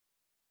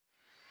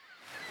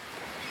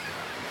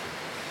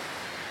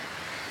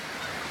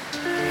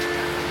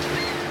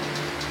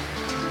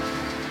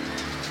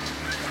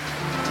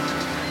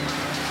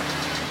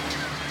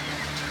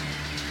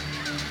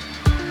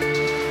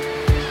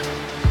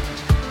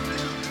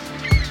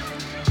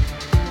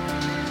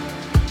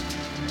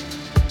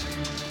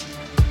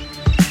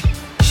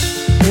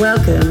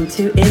Welcome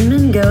to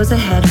Inmann Goes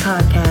Ahead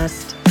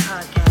podcast.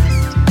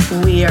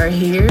 We are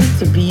here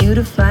to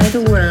beautify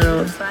the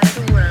world.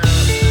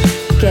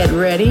 Get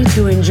ready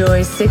to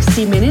enjoy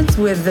 60 minutes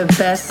with the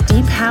best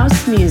deep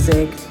house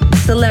music,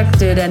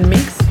 selected and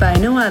mixed by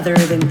no other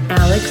than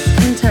Alex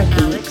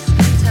Kentucky.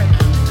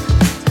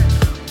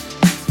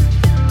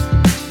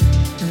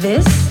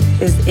 This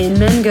is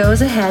Inmann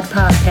Goes Ahead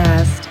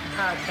podcast.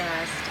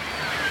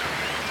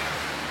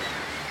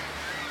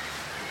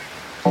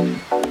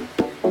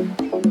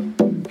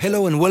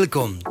 Hello and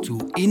welcome to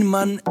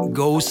Inmann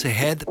Goes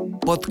Ahead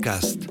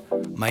podcast.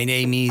 My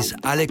name is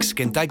Alex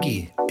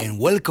Kentucky and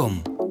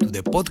welcome to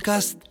the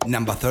podcast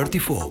number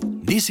 34.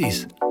 This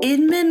is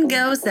Inmann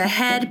Goes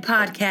Ahead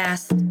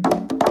podcast.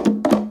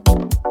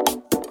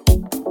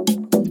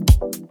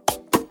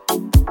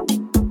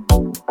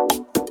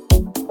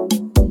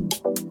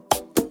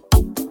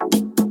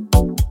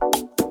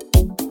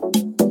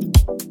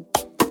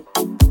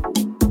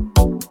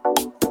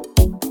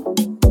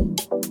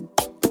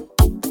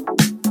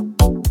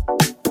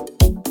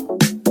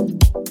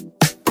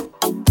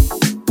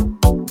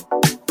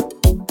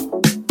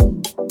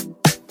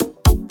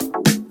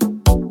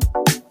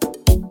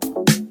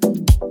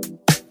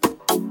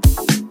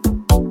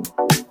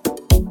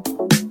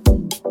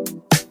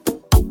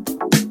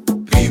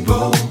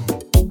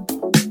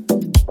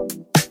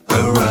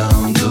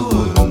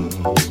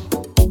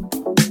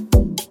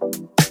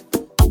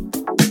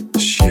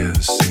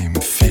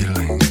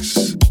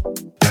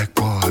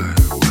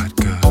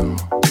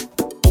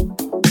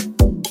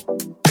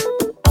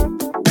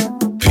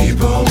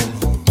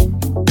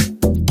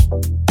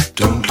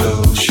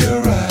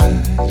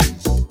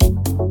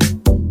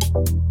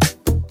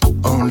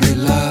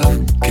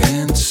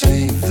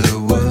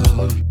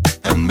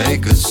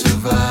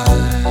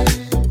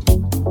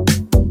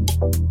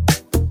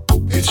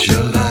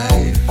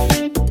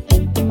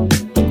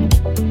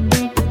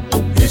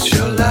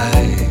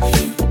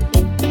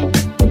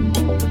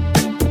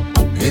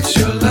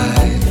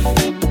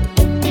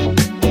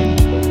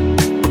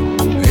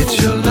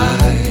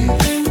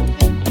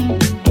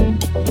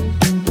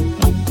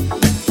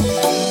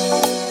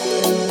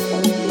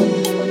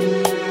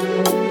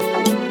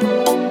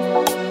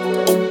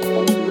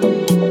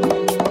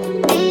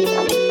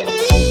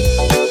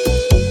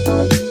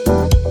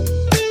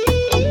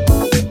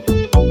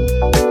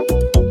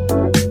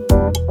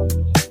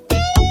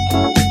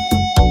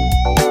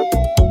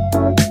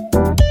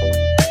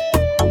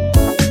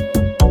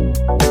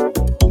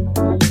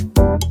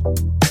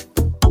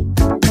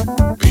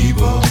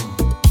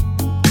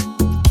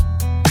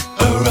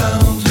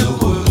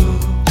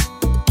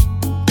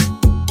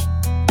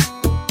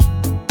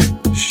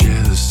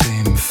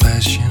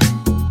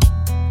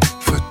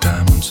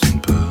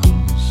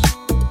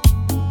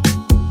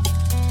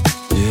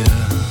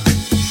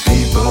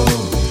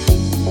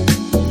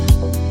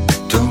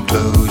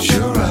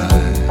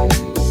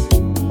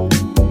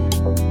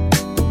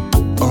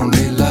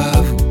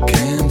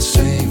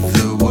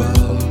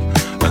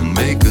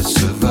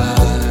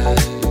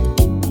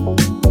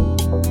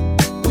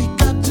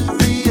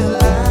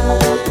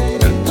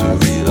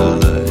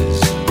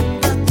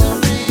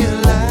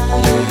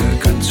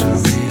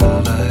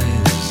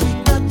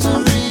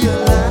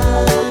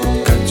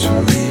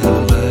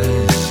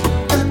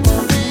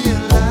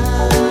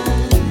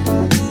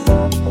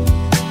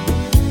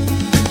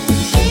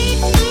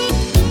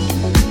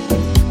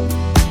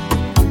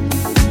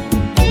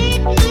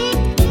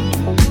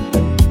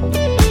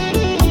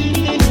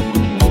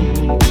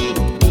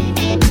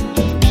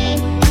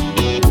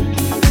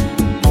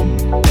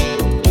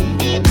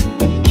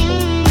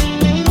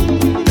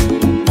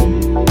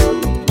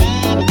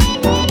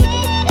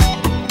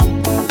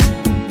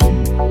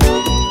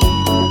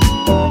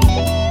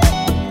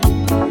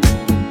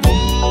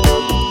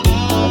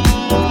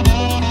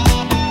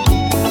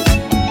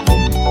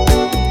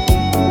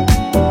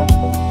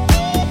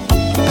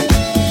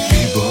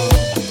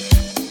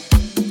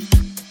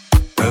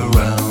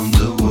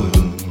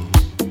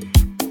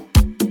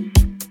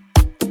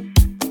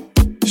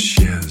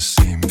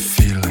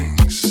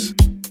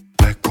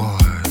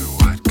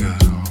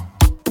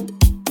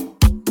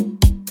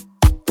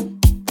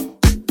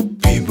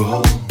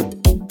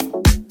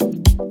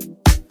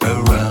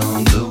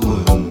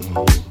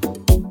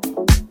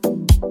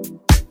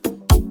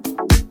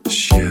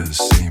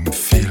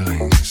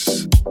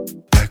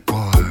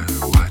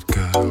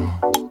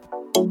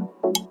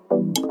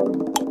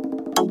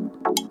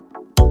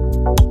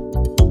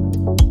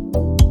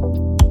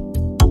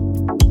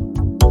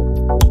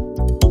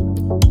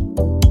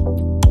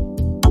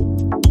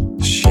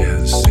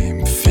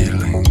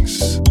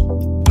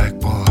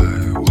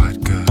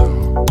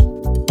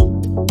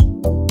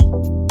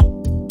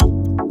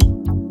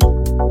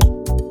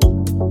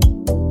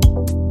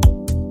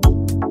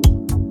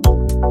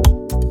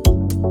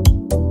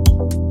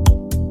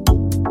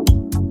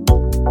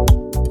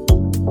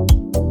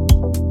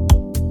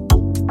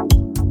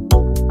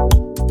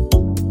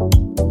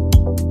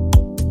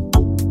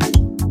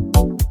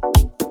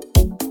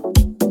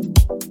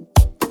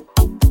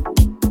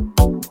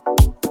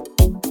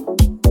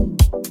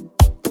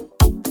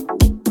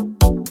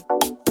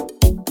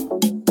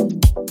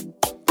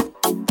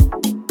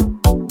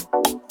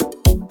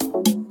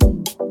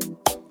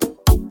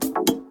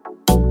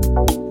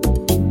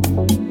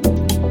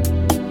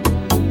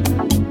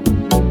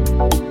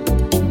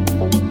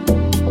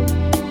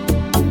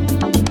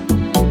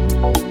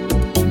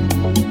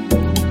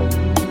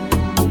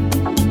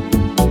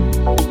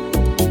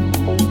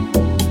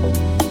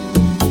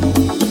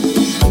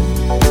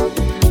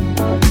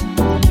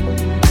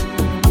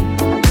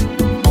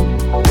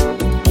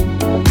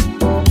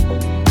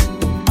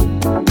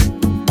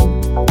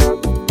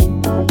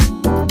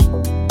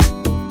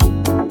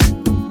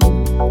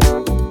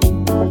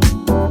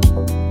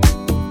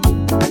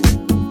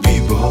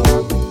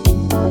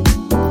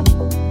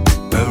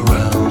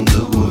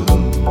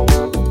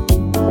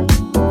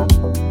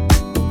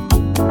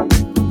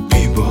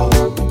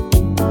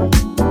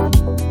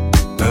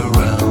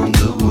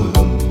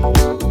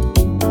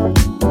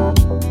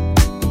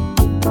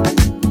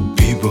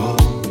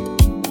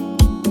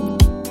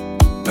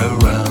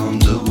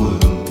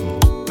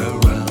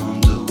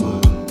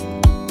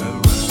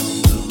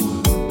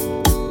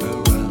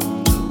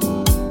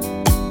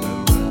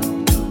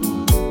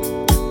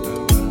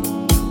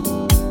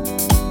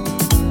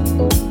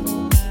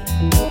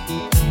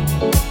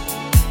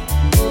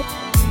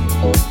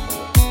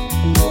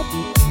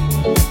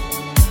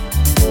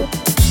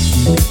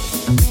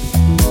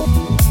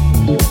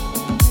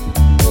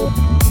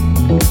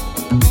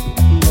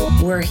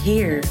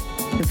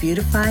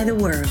 beautify the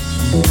world.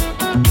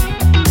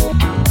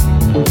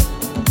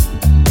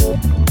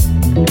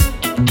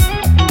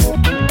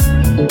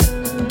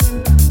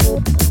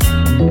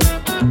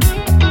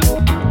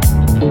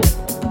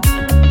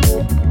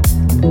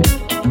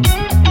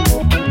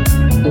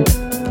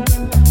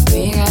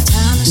 We got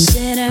time to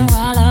sit and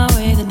while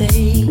away the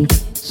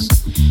days.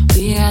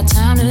 We got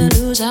time to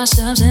lose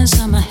ourselves in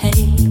summer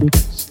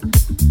haze.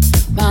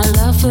 My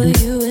love for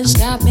you has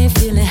got me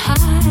feeling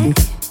high.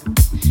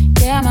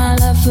 Yeah, my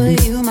love for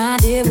you, my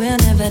dear, will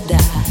never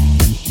die.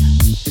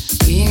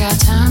 We got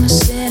time to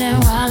sit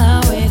and while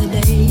away the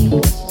days.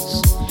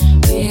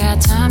 We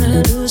got time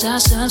to lose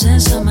ourselves in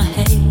summer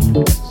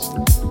haze.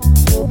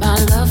 My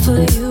love for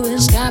you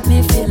has got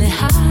me feeling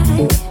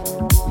high.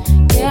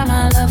 Yeah,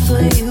 my love for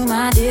you,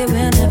 my dear,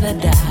 will never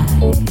die.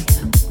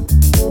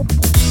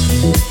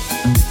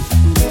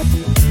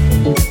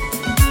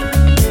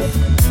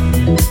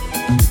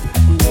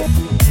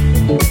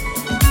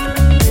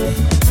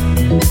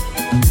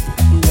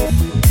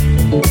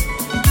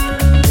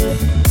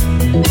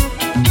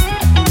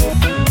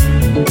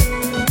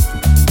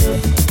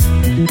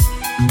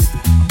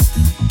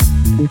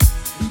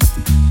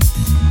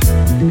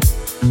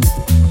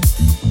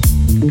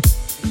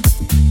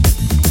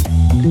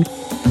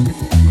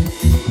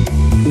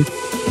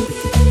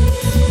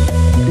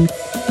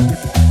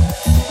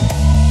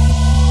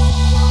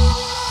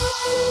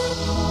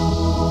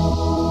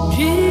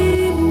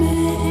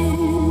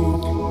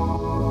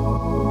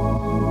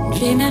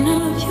 Dreaming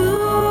of you,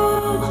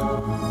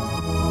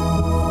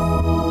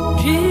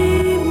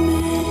 dreaming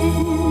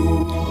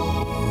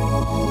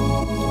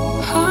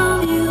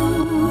of you,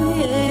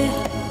 yeah.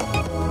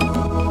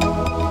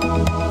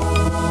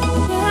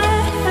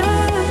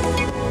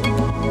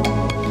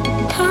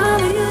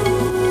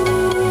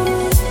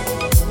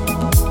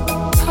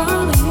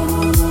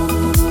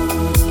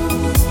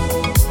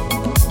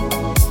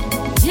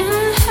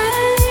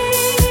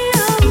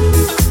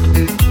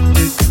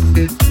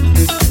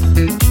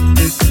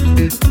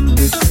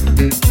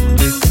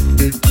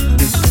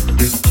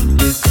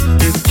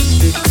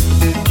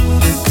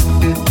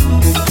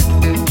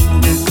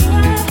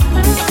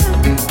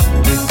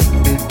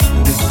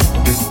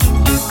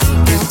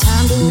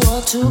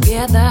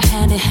 Together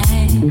hand in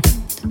hand,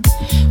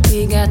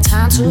 we got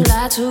time to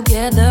lie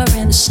together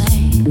in the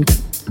sand.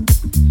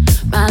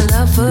 My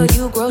love for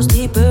you grows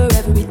deeper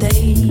every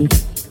day.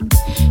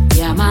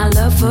 Yeah, my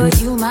love for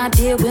you, my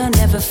dear, will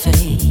never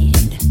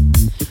fade.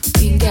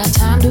 We got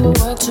time to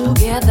work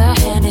together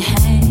hand in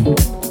hand.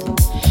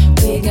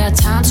 We got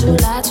time to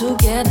lie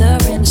together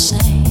in the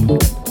sand.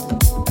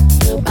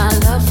 My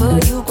love for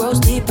you grows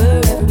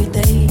deeper every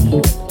day.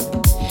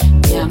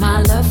 Yeah,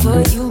 my love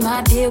for you,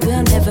 my dear,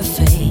 will never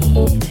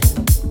fade.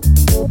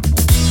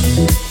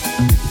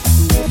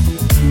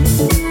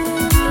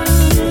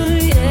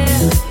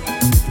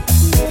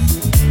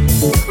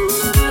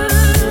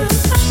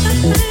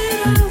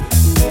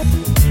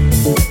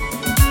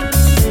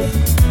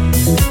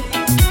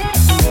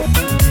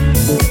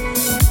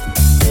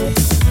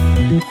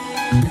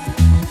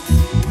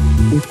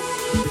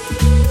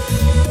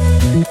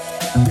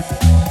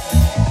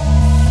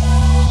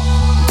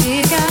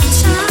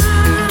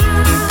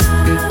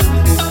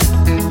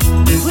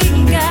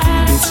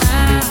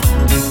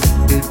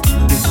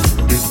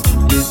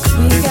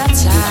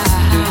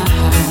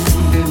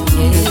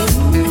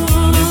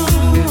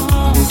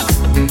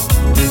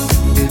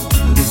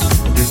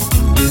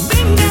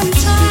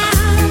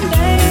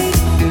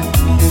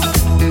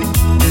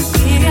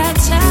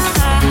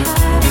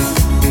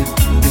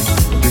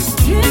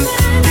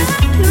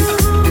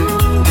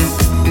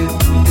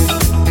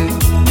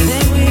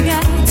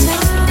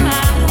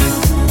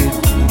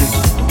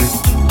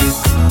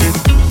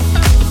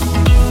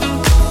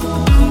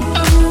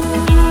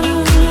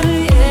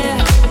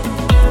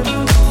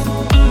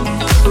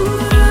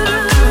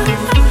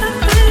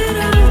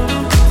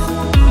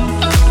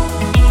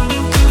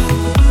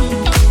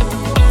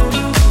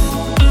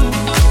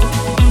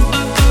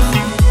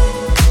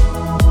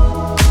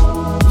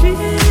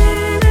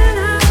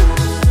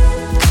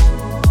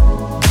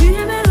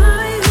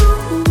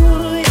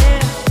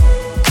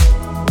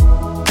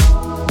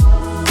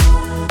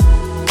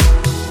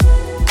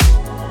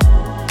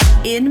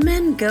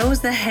 Inmann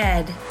goes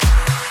ahead.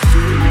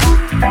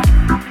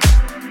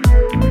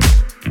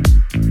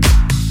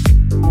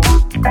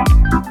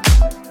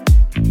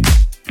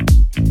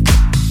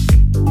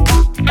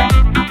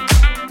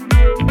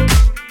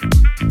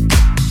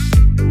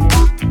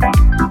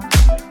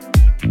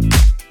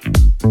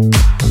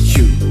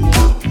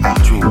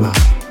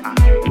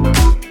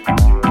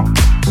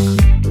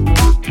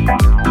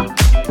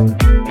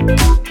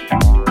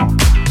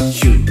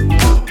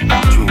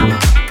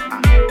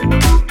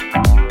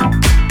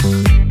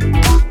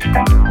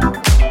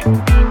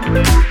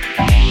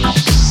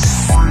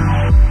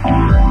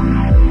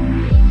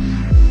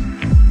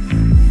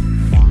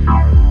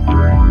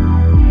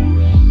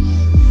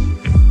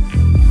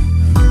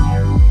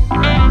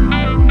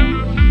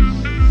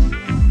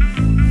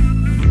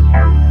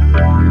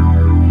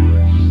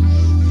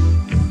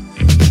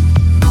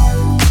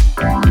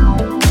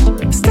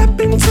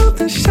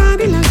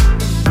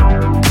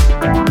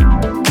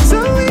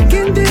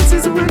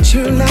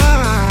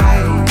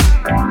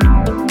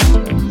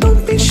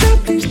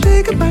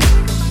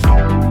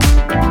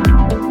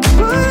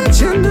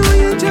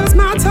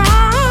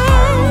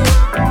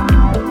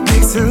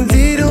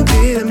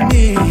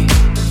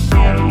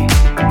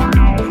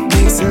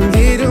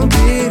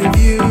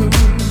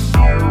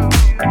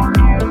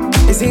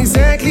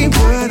 exactly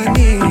what I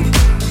need.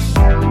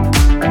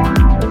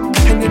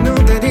 And you know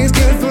that it's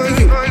good for you.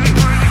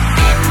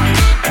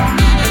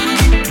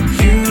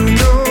 You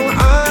know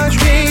I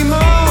dream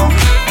of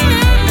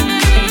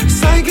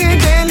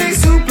psychedelic,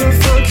 super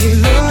funky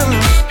love.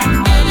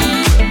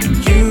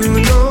 You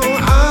know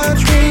I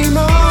dream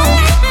of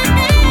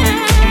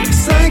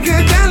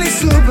psychedelic,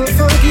 super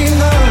funky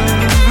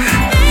love.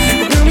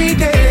 When we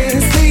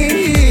dance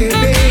here,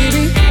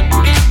 baby.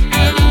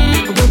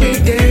 When we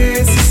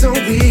dance, it's so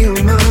real,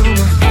 mama.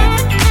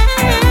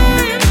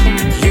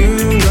 You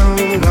know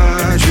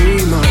I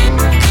dream of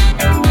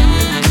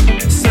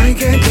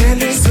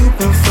psychedelic,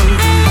 super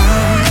funky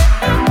love.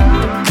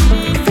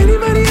 If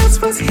anybody else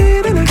was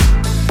here tonight,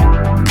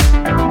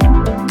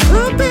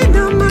 I'll be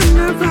no man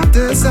around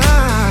the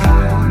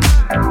side.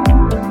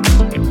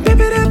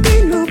 Baby, there be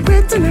no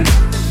kryptonite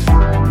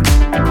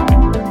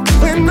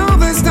when all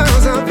the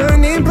stars are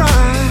burning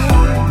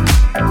bright.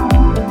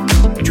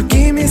 You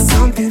give me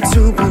something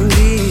to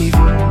believe.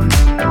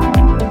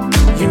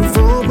 You've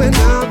opened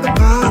up a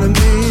part of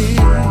me.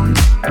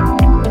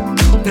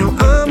 Now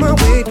I'm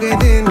awake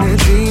within a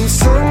dream.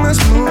 So much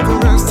more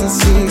for us to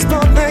see.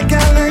 Explore that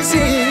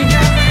galaxy.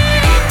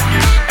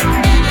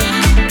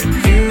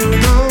 You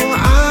know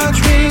I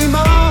dream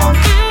of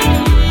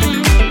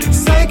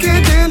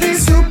psychedelic,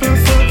 super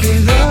funky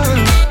love.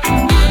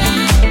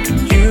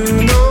 You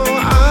know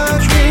I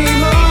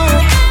dream of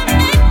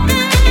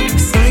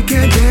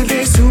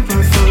psychedelic,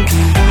 super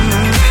funky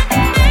love.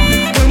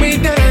 When we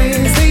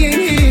dance, staying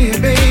here,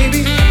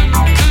 baby.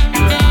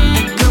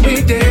 When we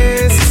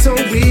dance, it's so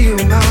real,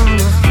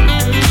 mama.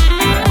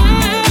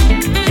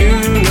 You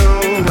know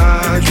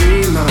I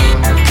dream of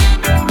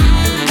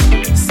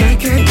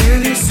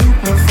psychedelic,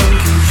 super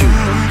funky. You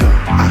know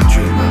I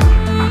dream of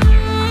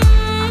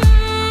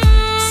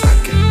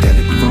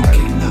psychedelic,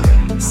 funky love.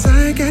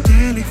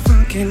 Psychedelic,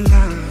 funky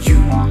love. You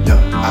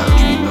know I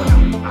dream of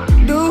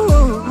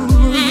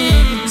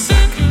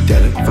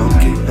psychedelic,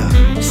 funky love.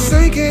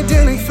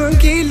 Psychedelic,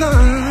 funky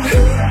love.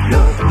 You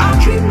know I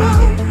dream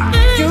of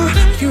you.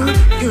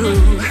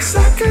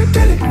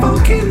 Psychedelic,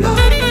 funky love.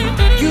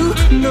 You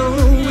know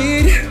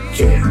it.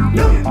 You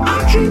know I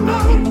dream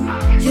of.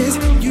 Yes,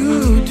 you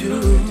do.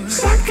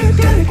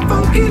 Psychedelic,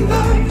 funky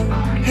love.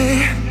 Hey.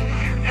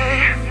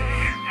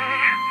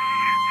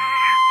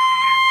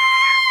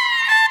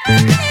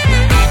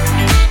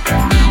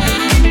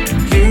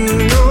 You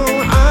know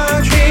I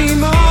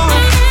dream of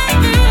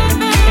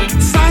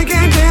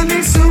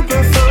psychedelic,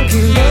 super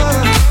funky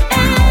love.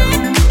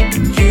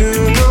 You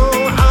know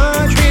I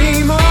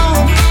dream of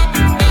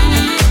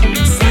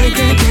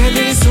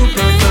psychedelic,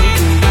 super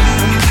funky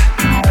love.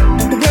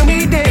 When we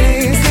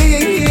dance, stay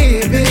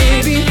here,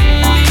 baby.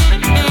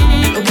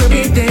 When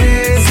we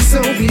dance, it's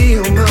so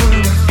real,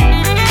 mama.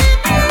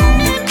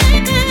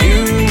 You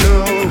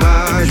know I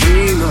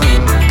dream of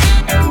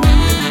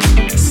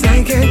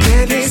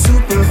psychedelic,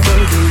 super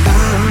funky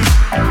love.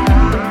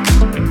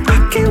 I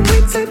can't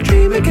wait to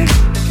dream again.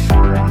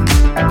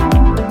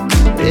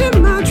 In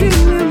my dream,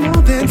 we're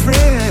more than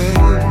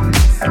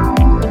friends.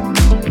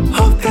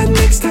 Hope that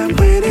next time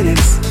when it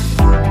is,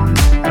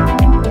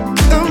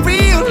 the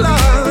real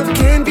love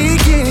can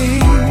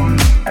begin.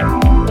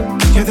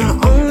 You're the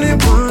only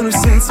one who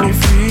sets me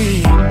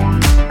free.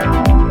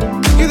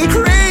 You're the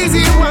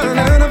crazy one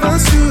out of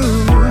us two.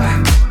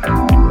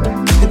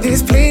 And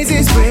this place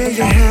is where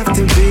you have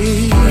to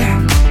be.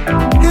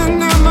 And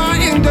now my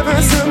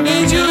universe, I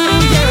need you,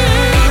 yeah.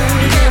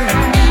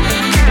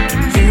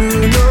 You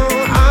know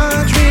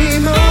I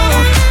dream of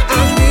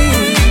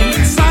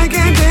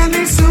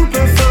psychedelic,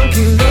 super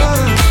funky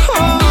love.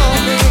 Oh,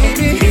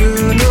 baby. You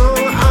know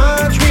I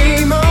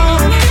dream of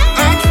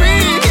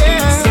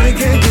yeah.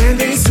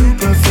 Psychedelic,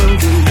 super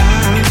funky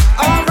love.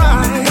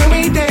 Alright, when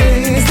we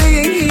dance,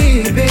 stay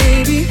here,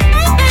 baby.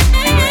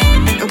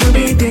 And when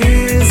we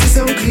dance, it's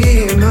so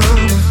clear,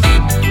 mama.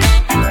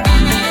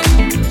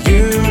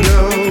 You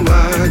know I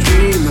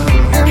dream of.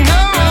 You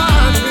know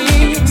I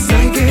dream.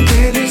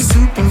 Psychedelic,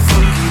 super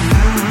funky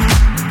love.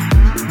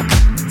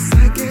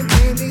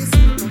 Psychedelic,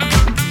 super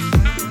funky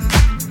love.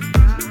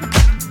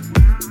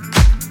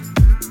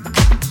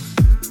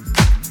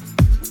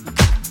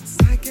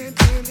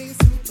 Psychedelic,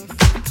 super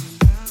funky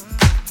love.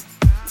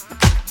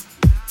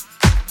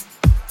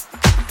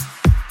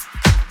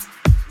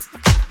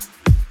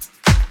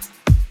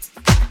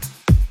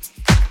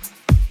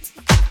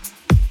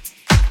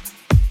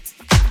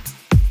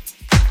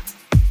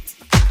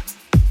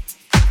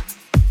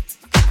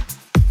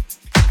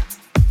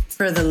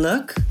 For the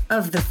look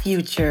of the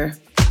future.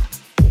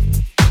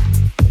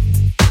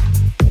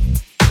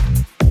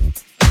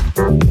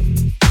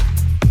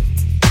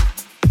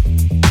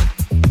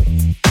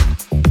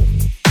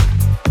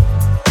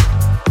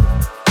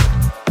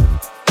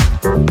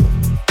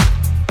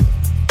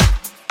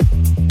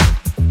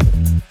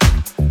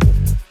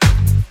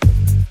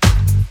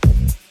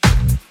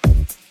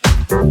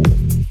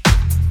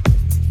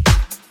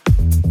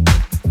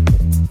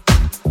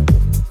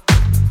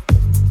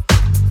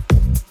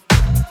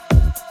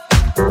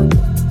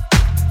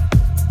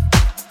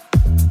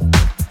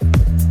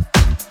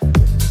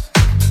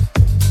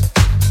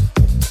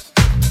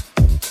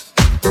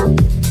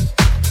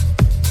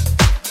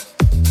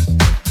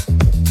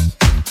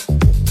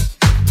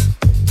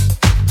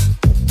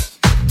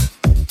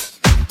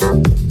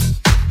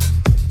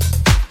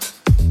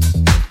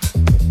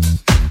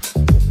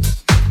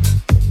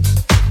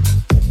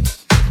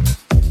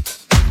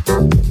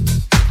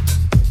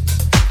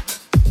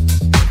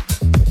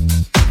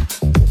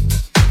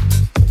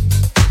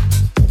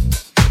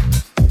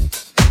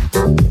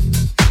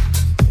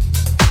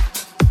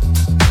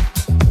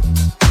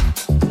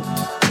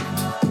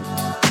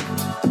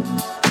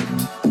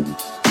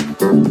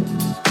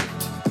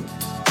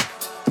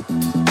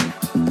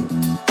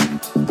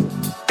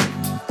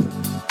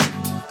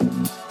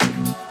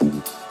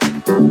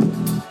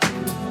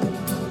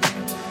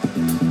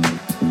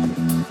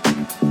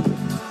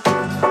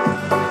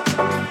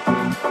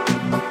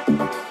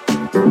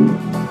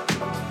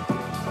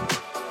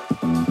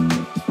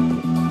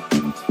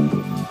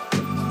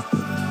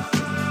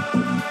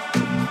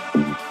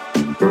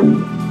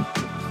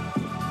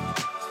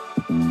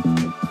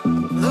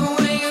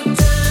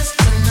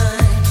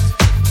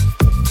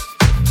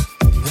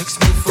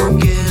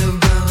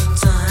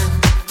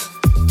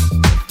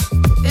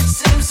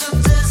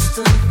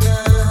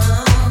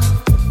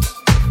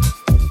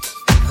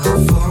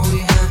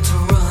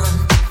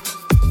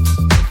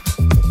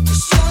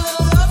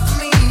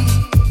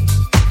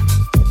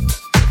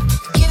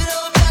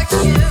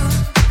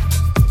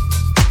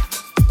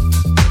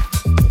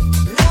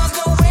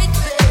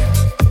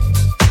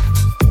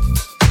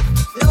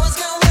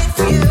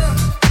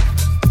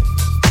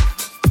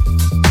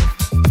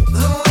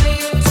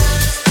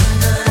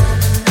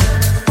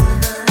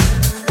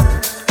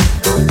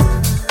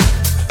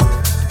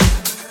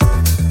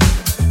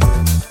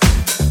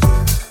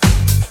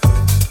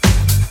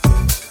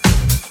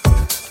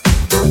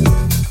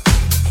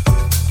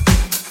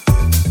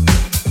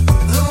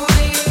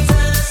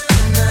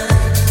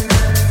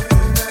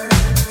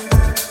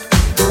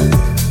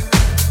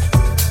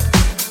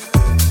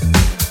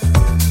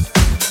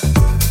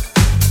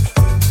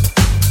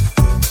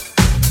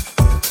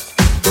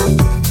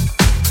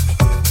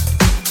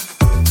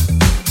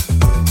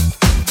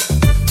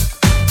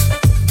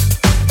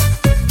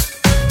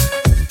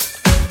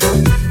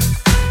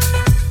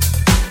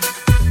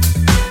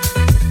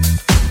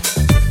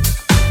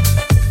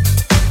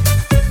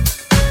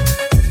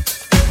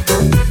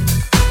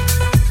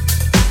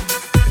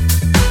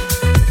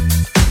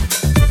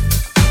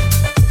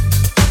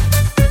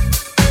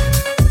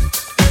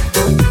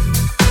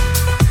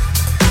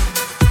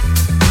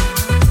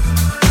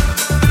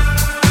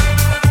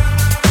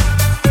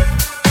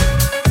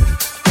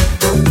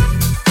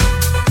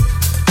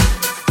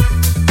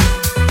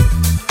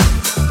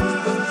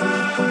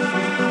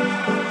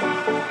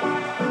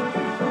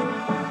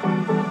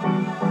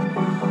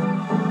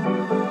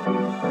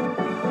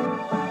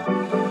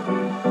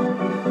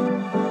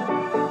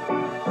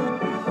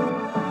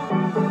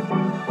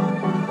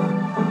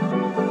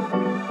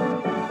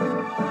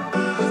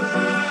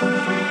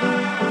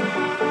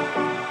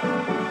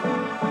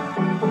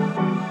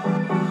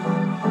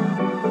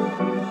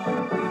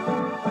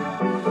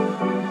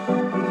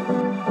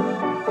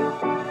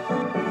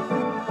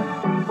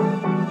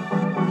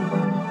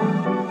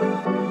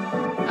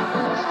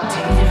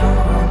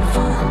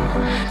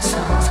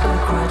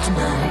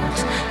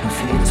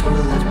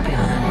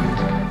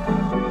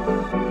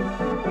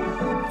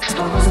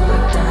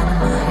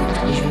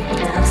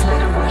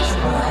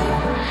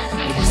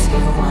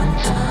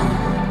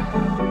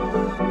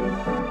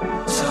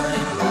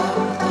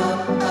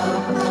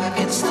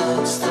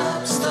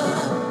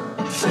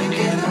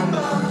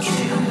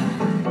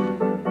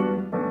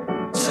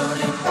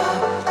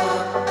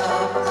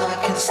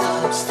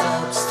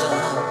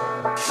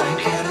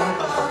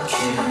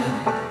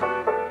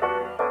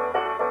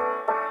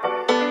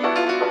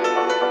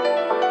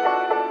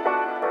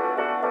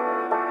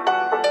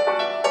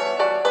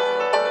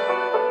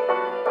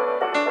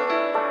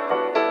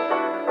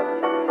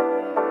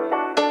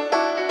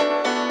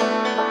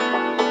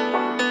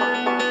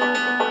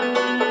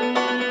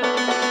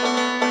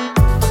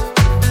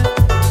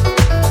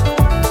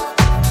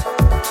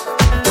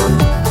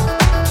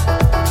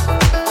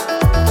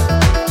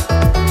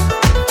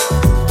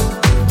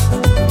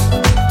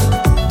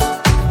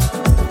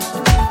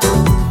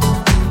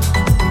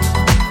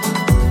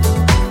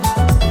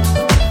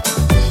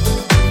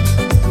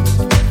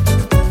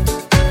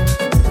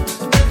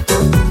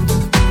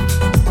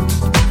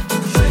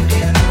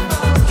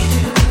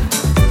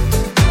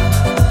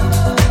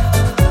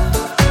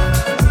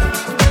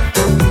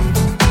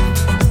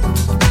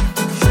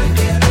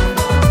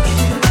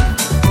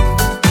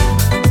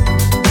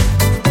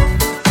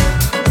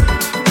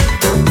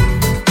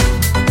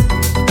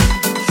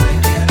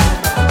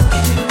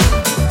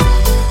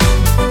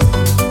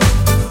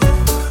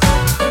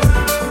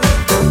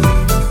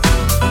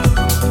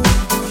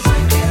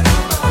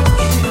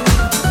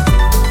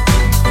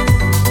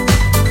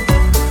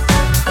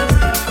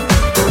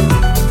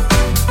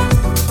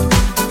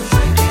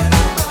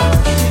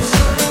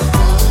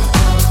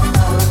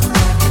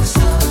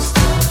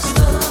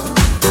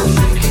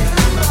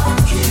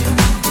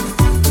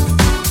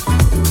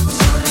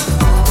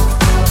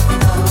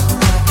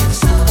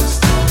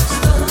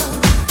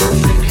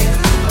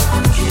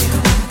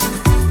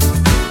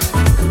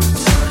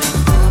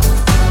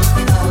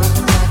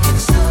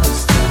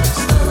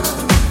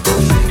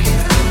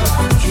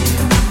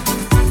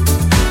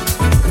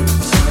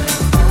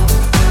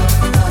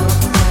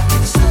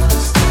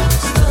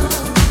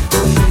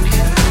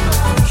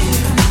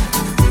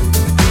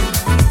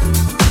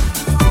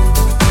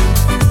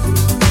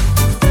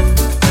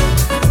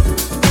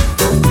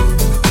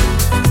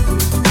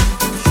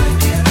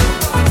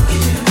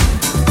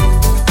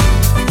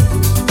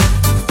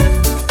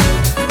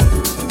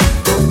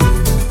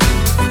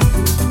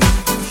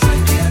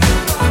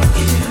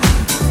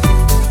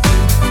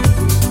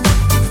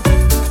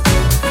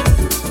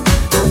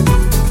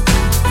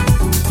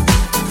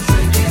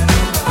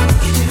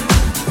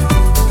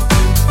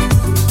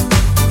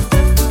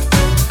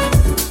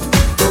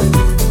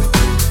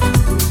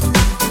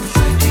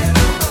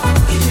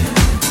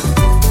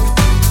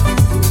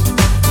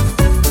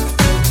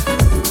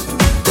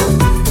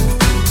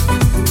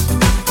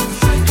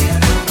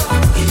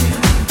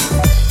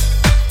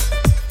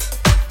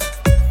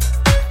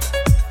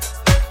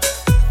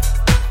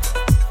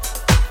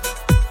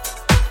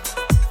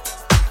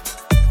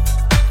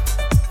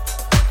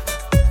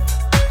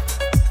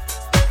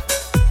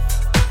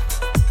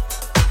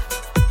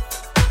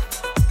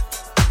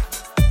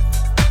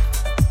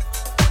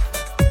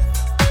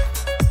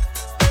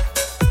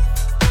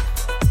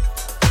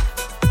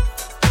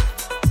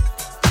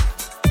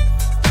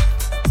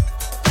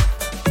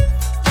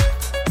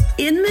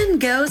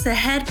 Goes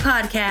Ahead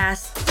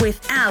podcast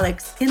with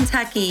Alex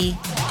Kentucky.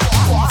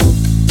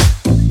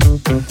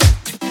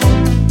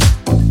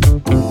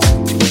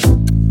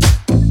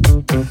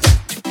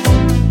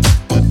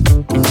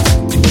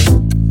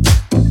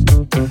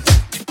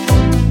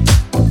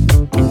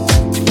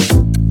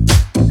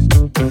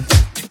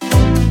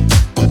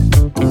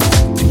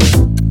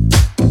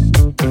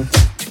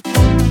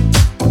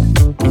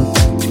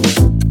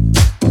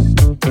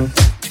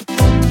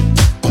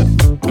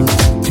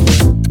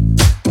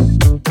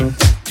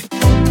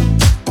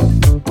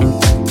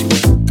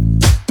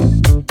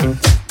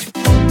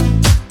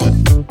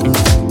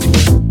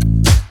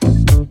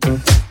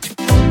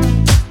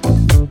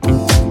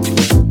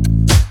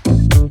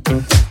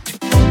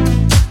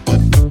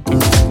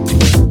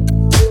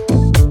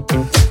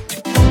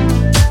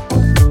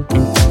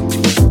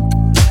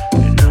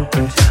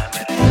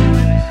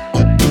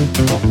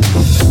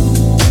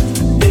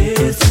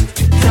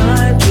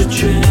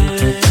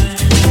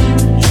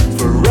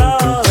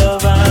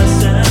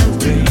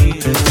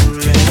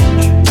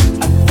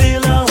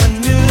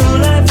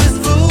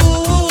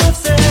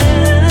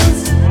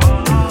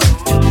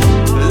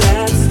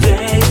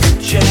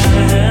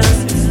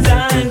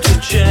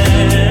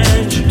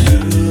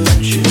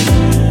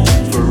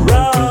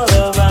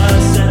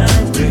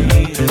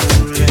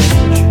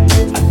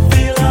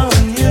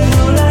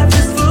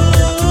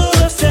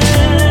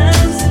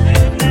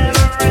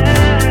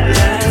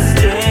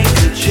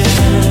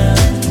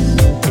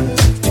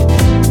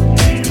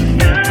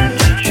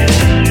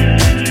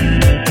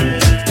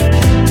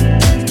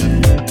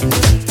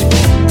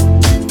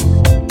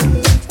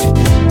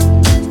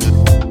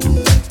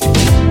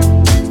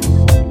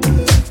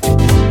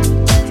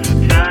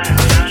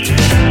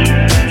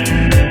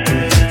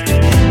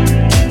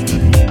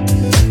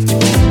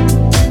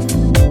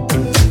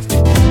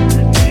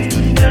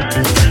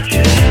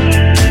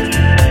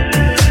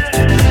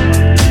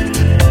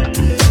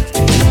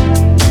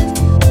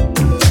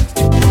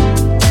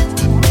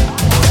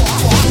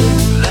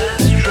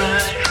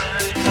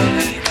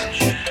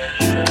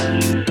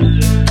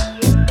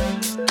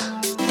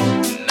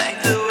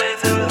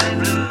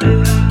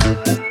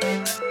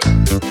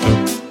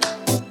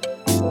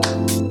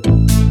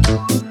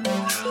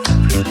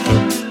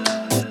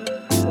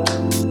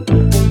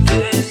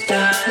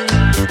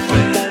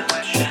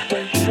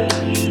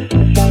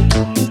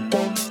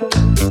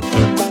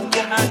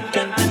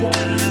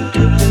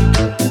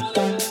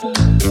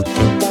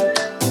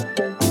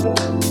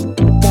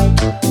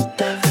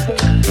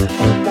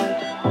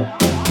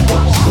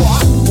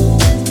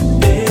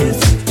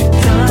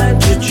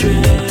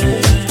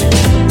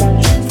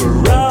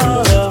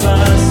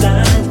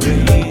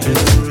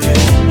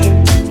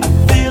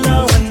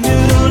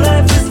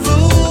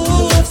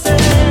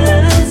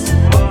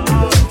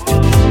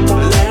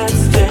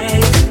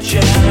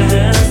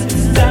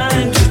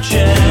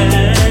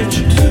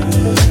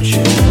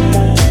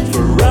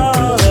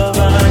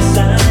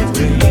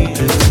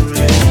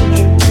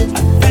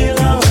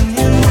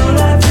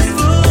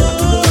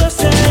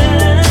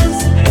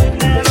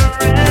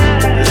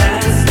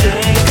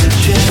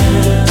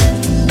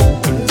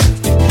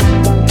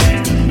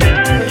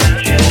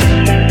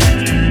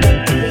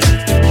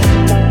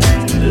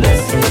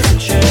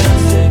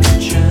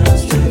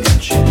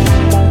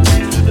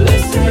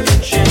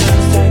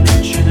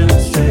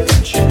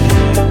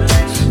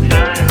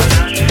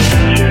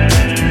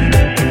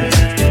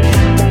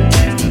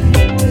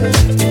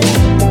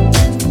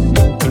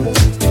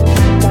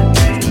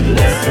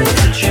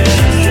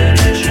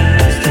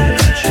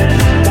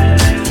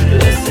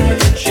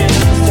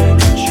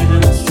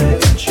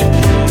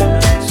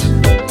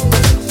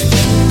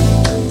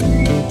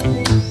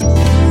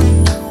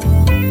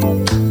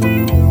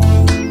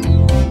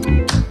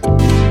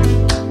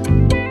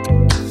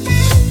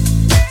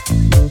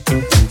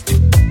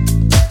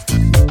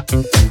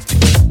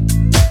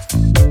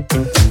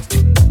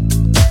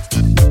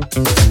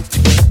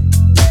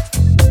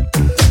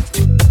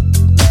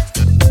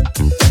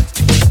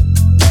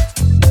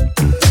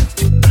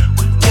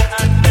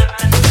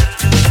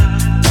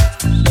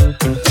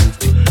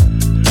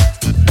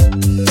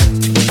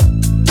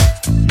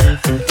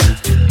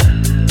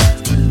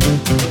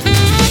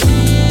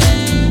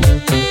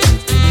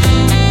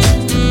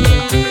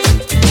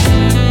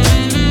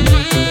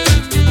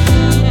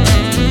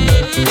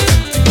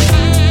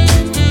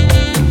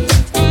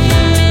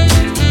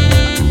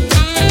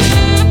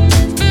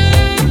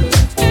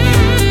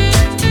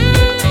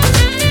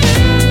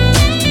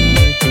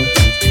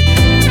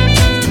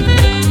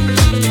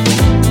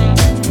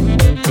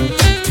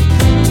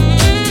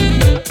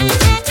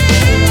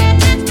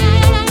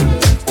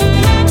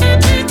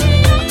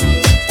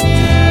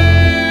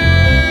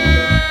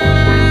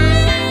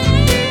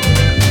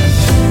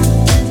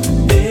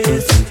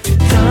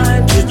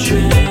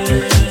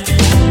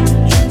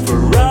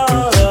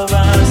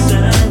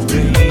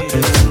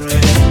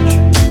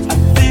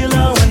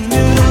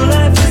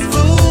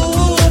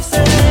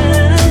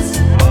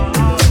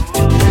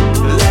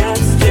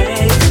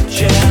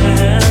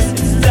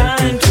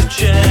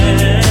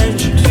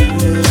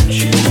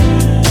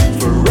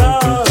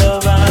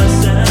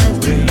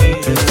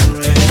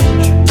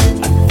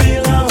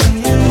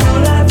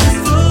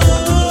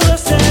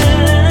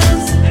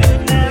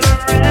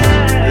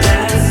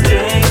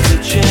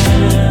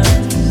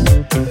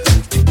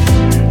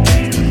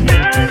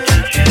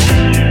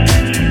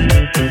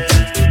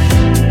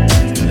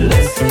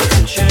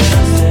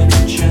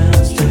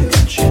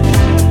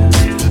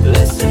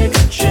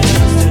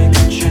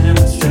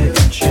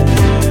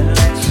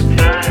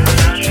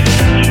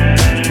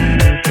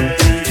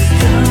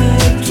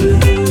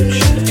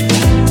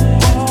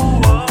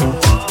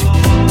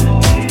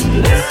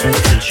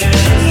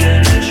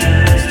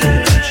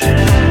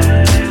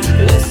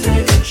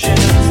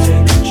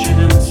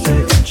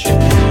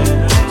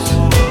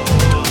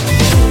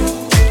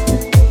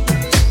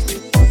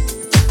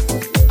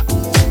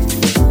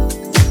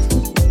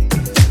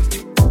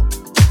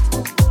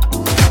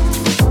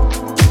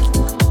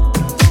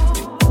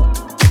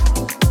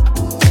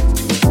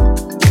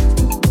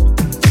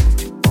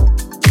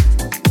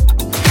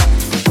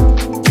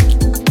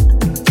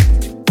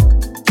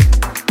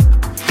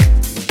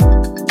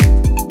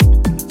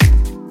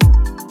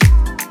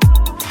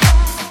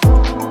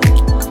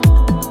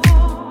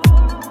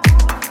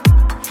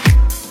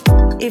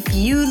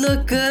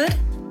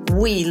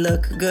 we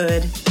look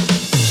good.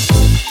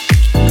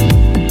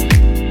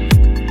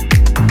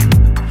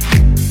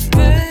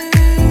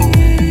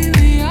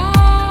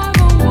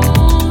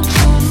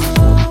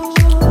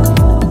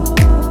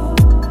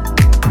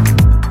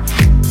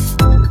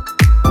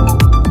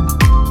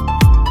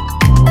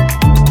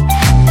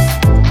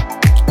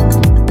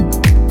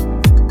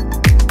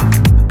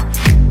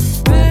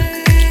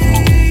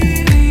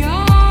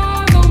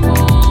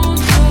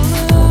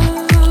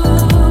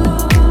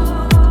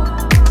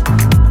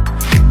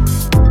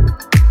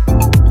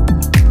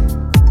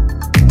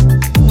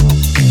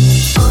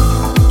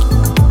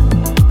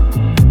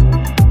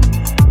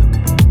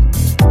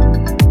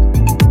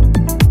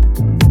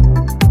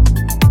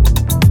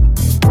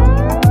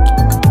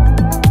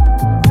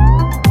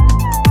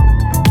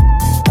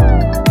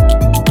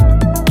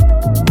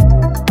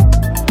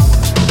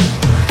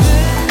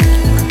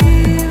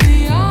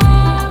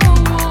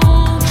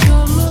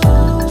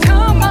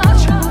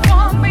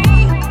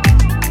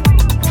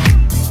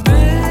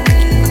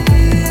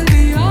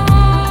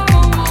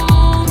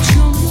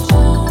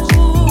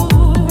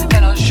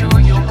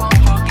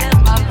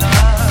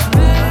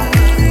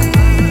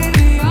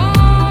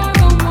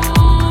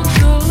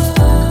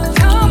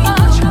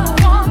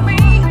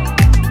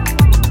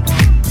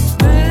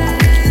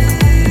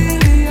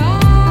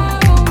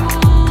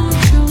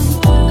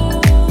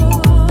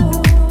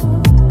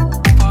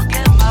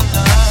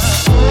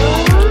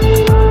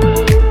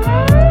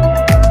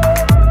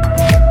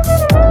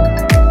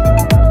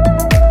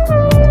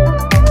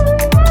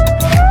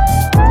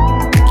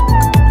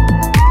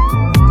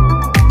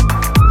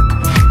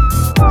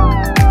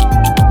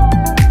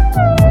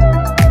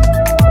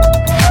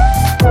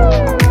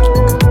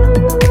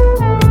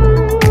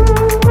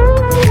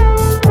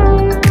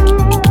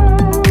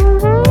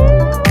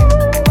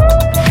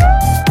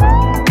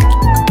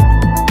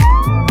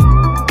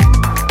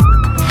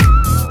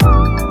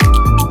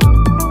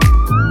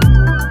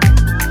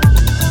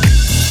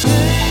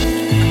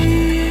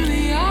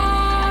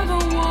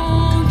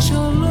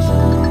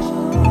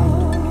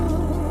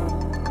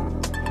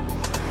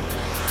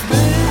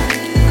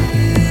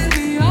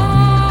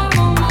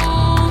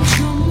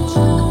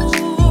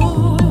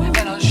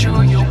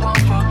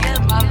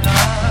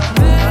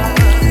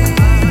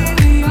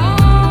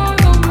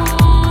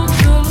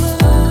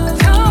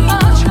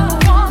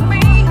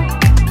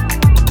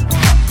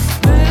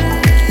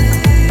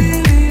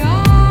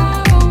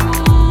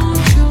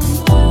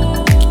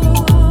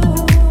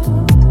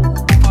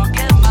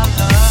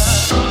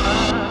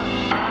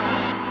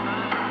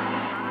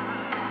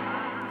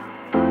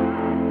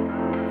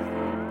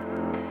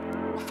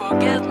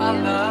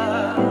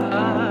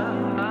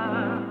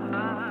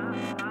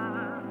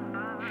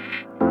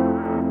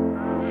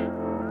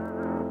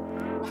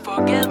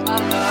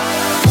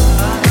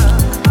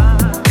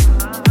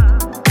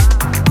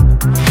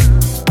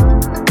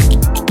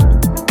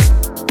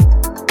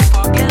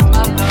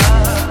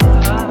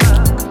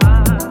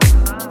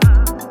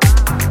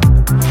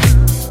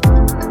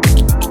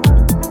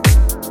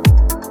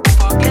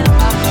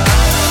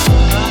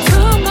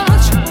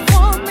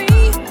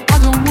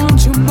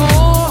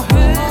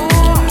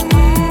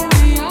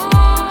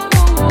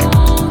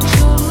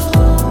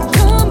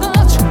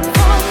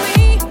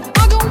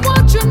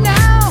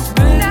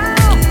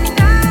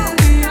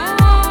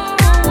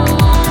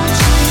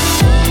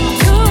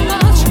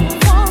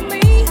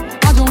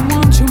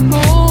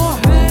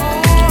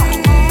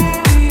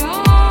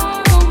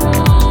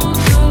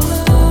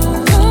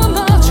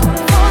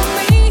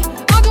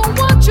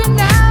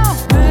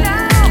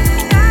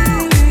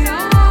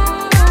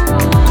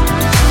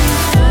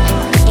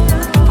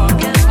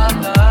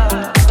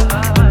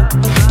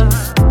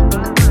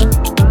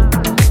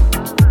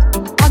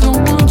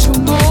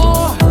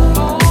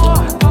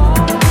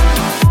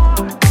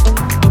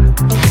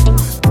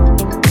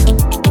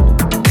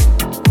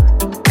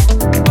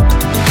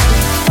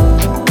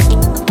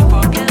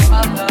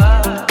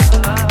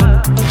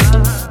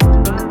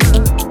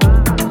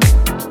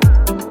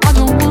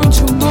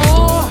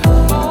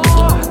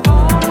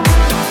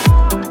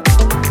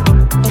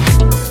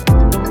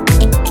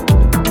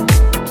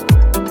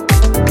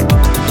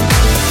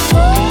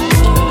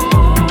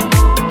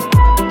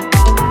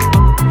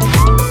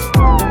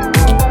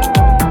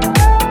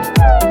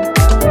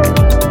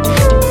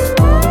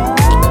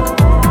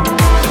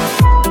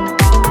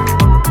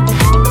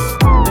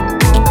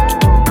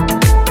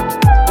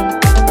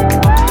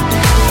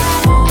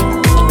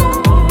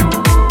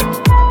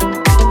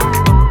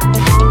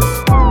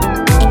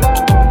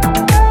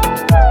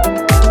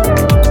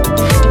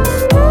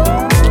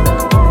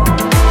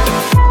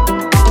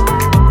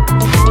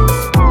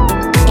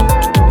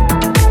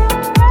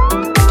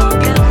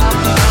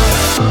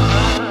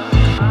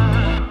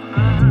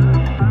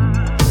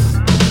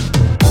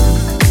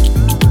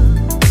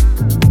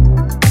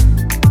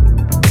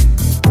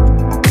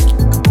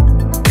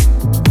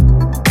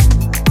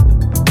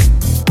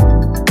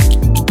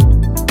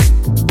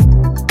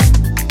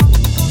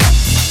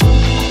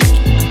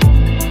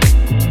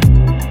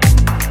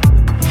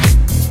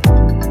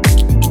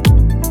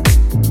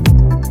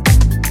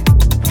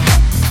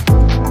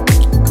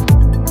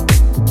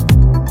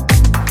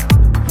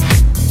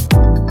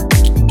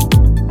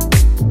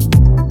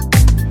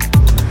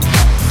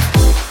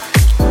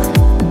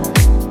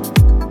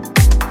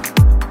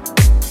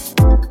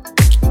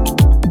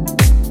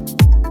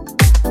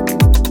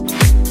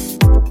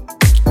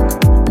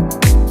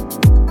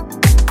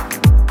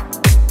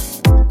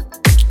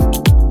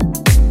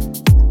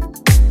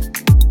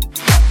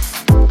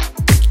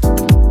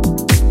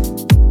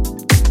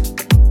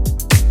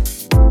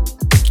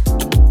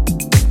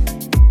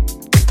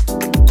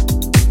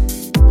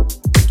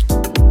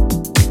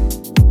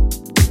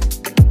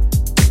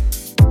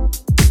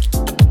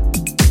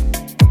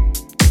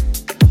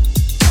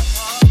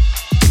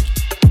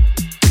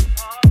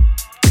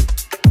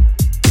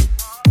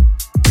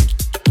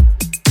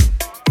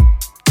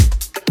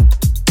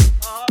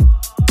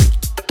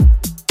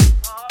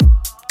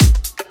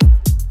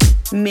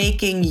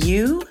 making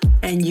you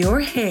and your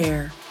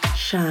hair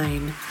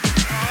shine.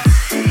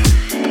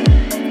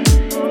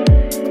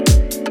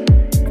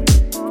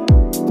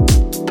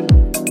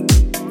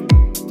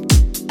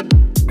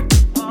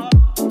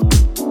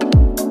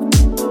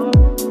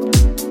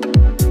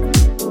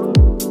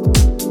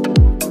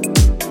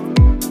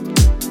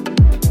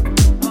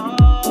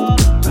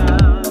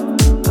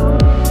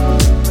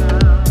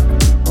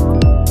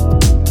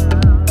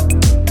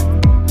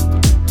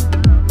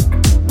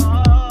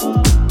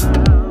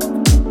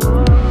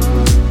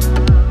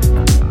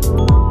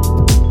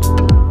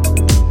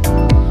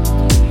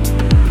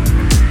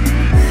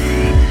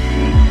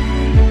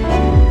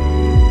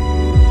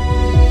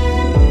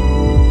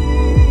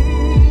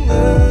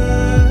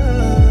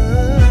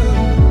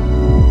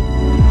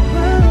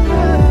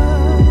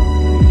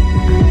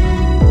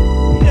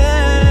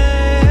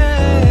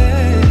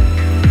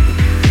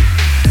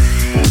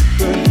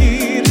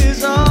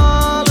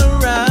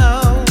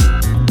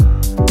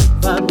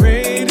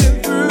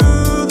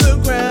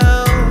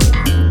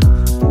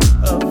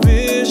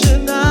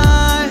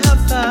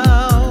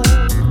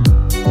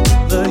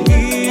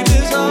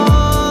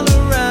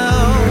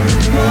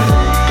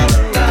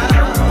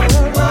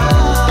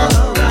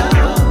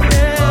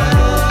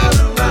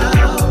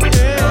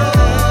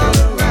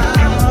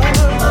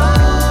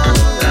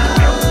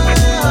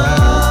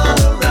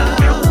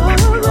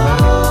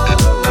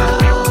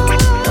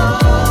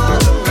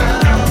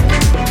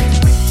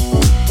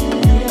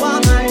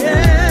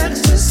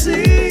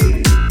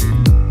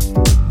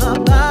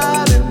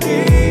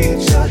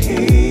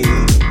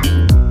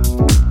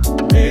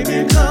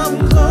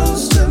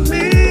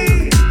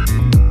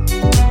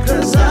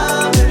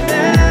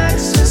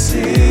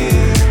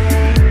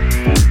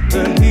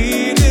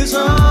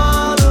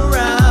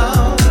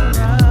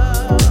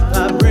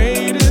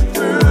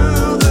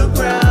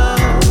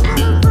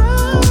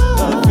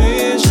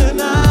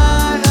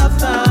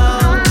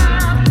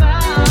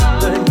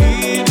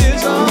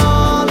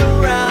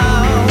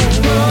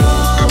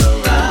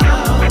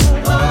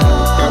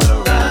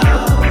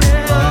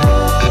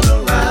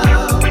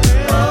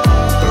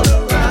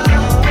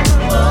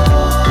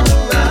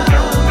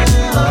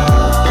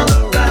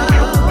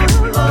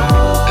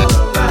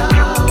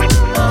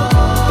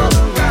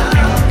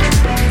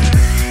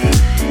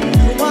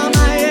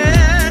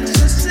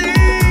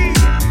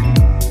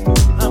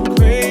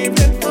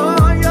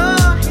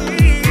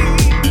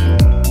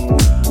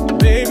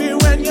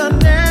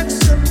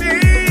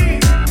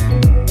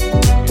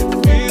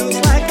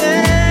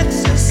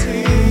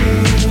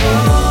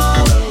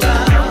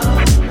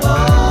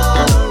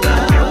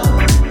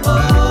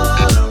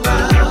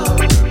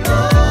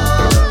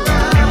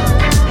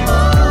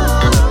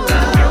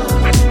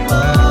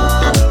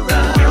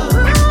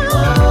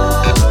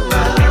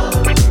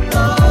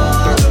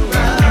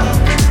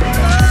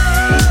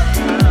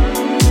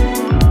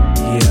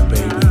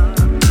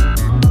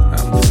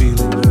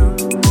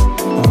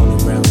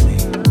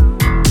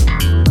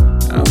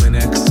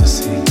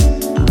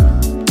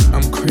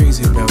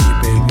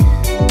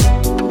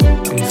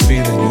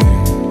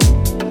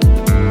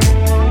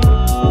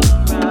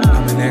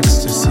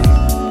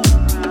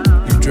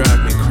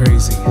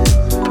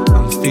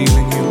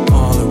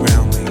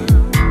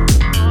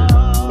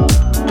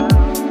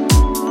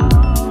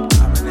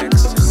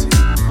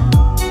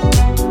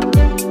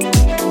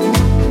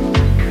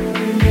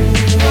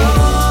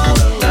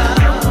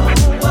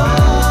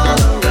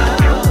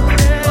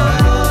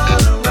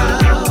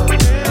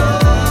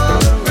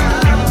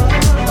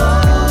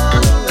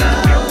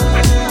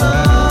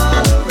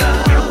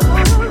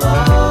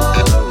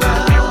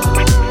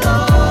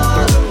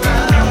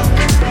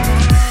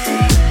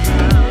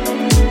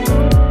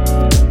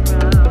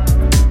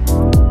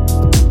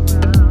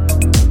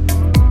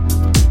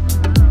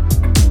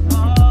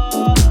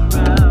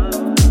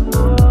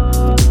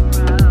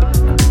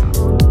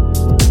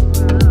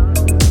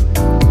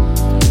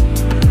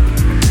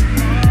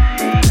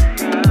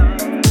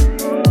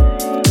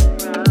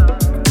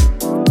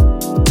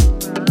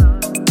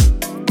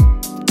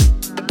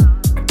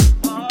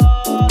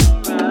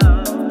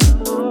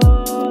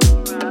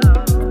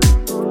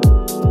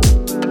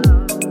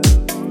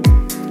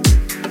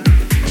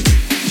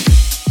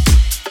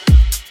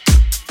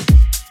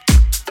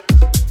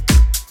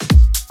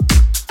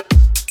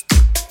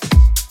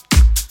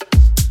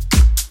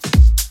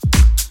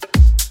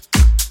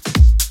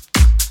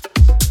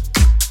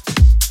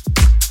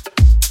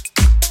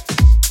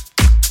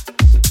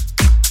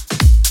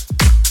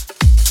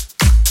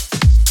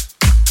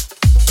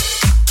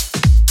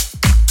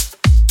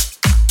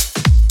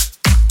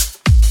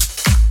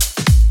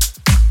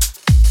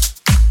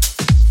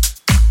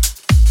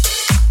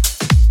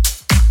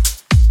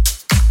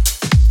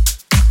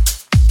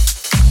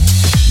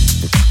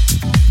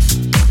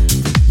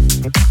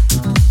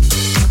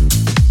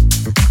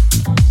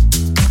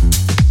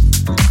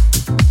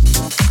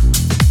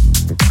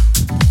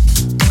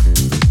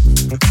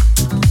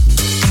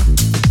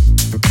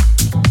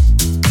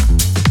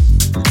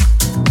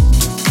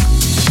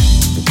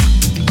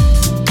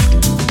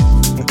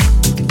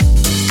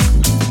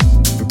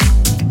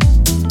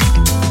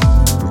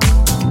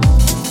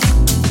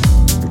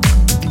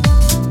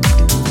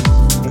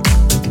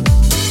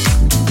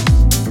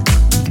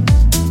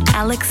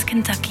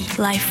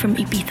 live from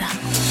Ibiza.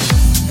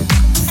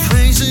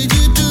 Things that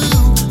you do,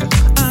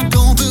 I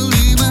don't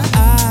believe my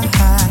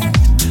eyes.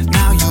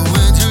 Now you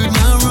entered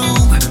my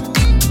room.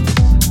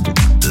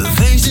 The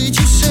things that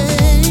you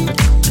say,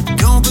 I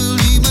don't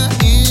believe my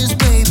ears,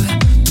 baby.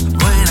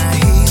 When I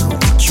hear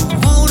what you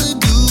wanna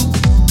do,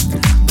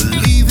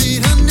 believe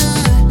it or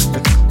not,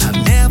 I've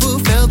never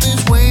felt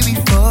this way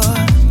before.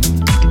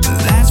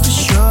 That's for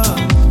sure.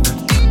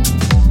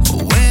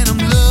 When I'm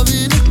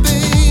loving it,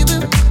 baby,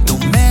 no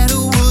matter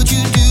what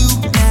you do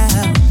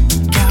now,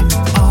 got me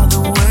all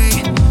the way.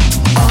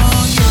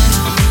 Oh yeah,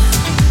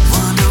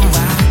 wonder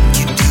why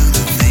you do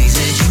the things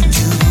that you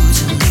do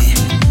to me.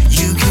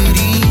 You could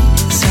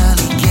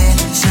easily get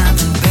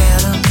something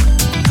better.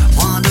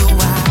 Wonder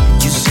why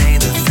you say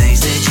the things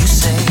that you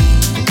say,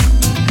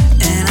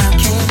 and I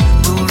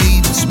can't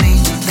believe it's me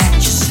that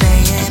you're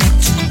saying it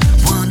to.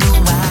 Wonder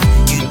why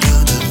you do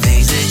the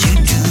things that you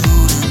do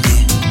to me.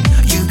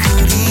 You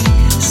could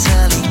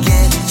easily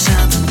get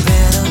something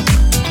better.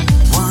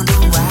 Wonder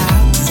why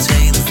you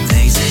say the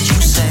things that you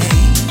say,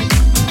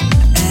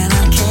 and I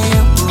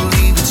can't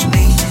believe it's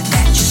me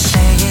that you're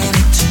saying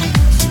it to.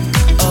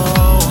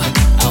 Oh,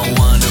 I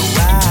wonder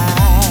why.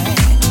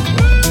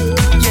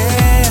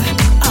 Yeah,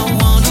 I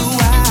wonder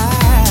why.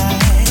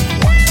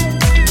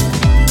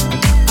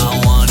 I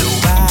wonder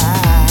why.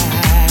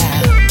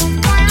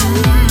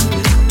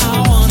 I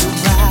wonder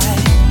why.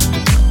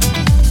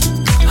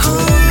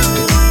 Ooh,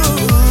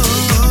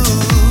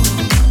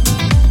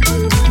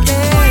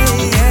 yeah.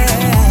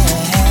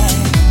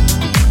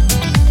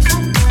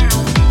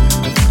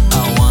 I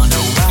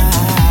wonder why.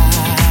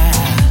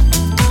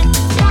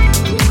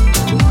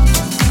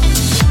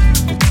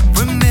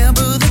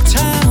 Remember the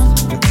time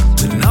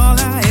when all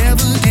I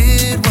ever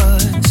did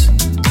was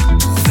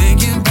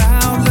thinking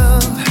about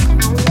love,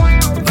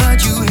 but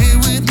you here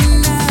with me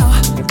now.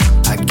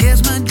 I guess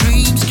my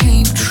dreams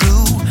came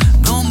true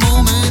the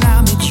moment I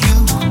met you.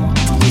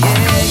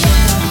 Yeah,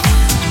 yeah.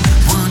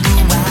 Wonder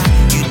why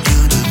you do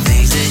the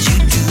things that you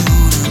do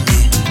to me.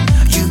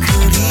 You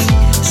could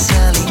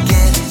easily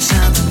get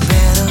something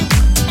better.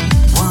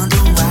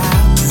 Wonder why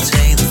you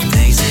say the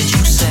things that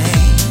you say,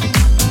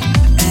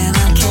 and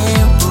I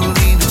can't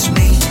believe it's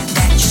me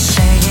that you're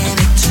saying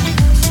it to.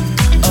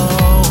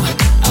 Oh,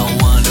 I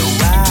wonder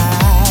why.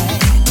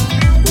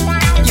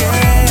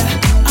 Yeah,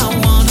 I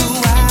wonder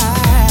why.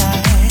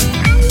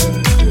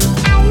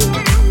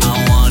 I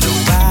wonder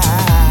why.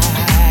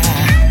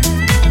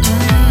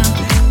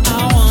 I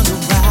wonder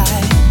why.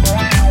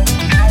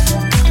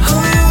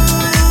 Ooh,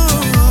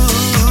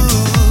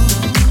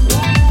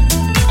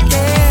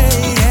 yeah.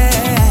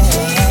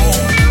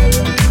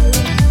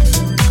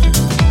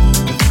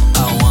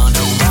 I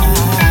wonder why.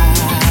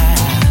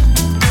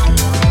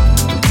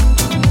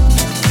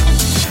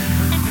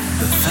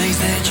 The things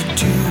that you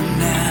do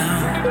now.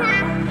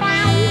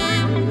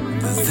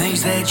 The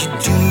things that you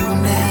do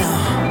now.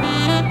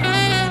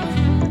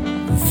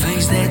 The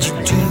things that you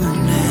do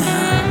now.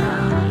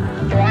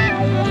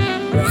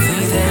 The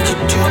things that you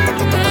do.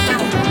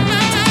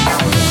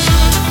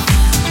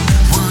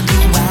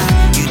 Wonder why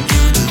you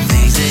do the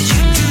things that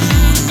you do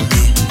to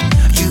me.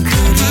 You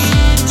could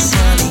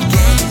easily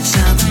get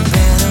something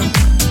better.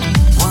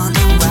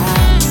 Wonder why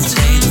you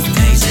say the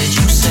things that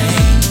you say,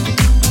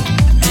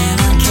 and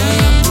I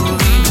can't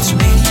believe it's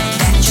me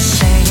that you're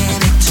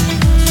saying it to.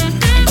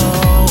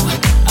 Oh,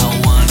 I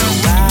wonder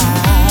why.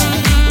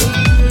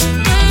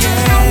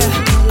 Yeah,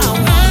 I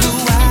wonder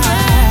why.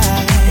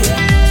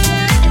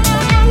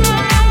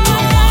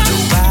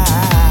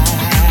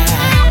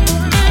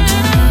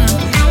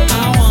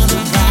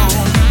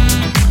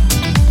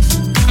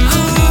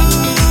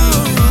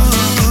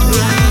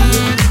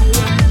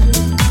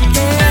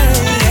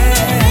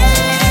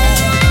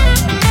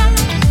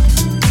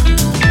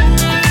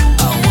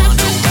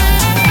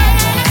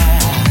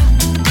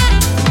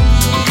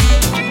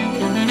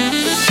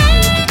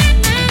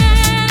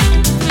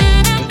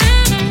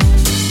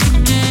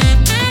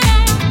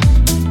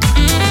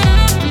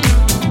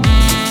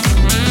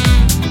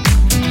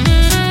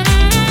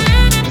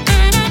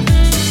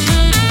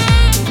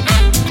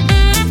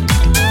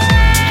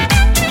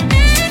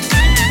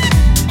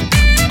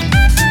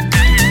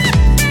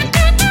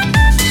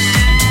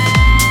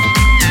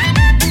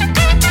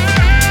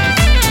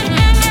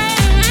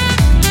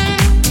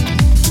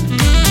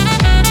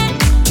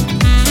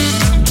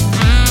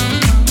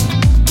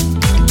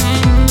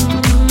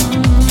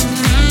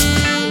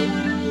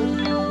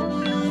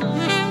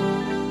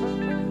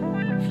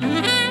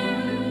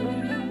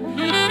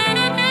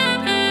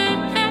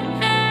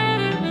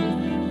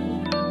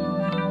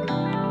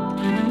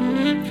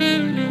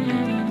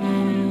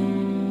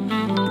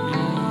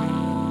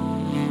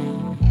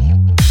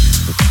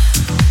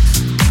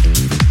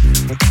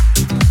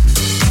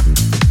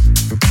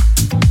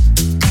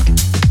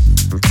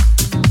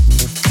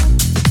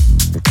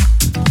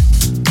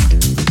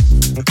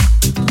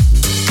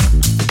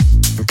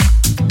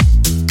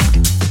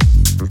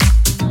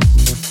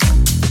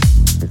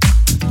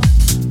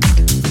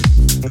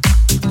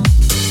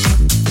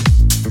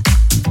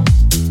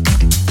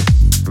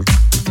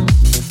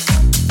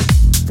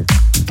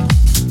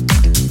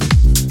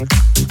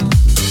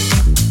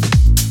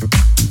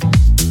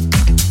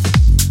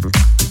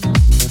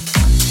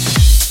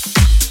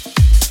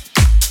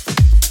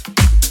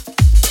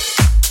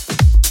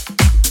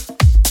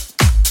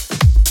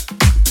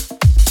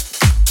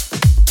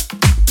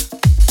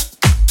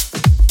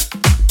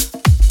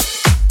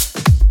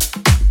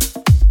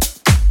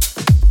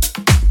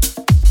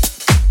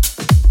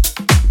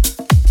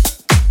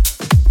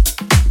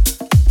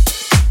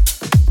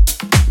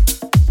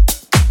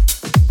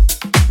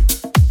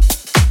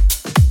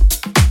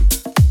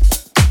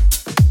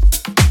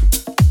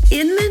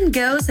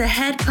 Inmann Goes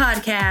Ahead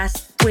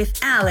podcast with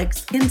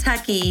Alex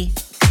Kentucky.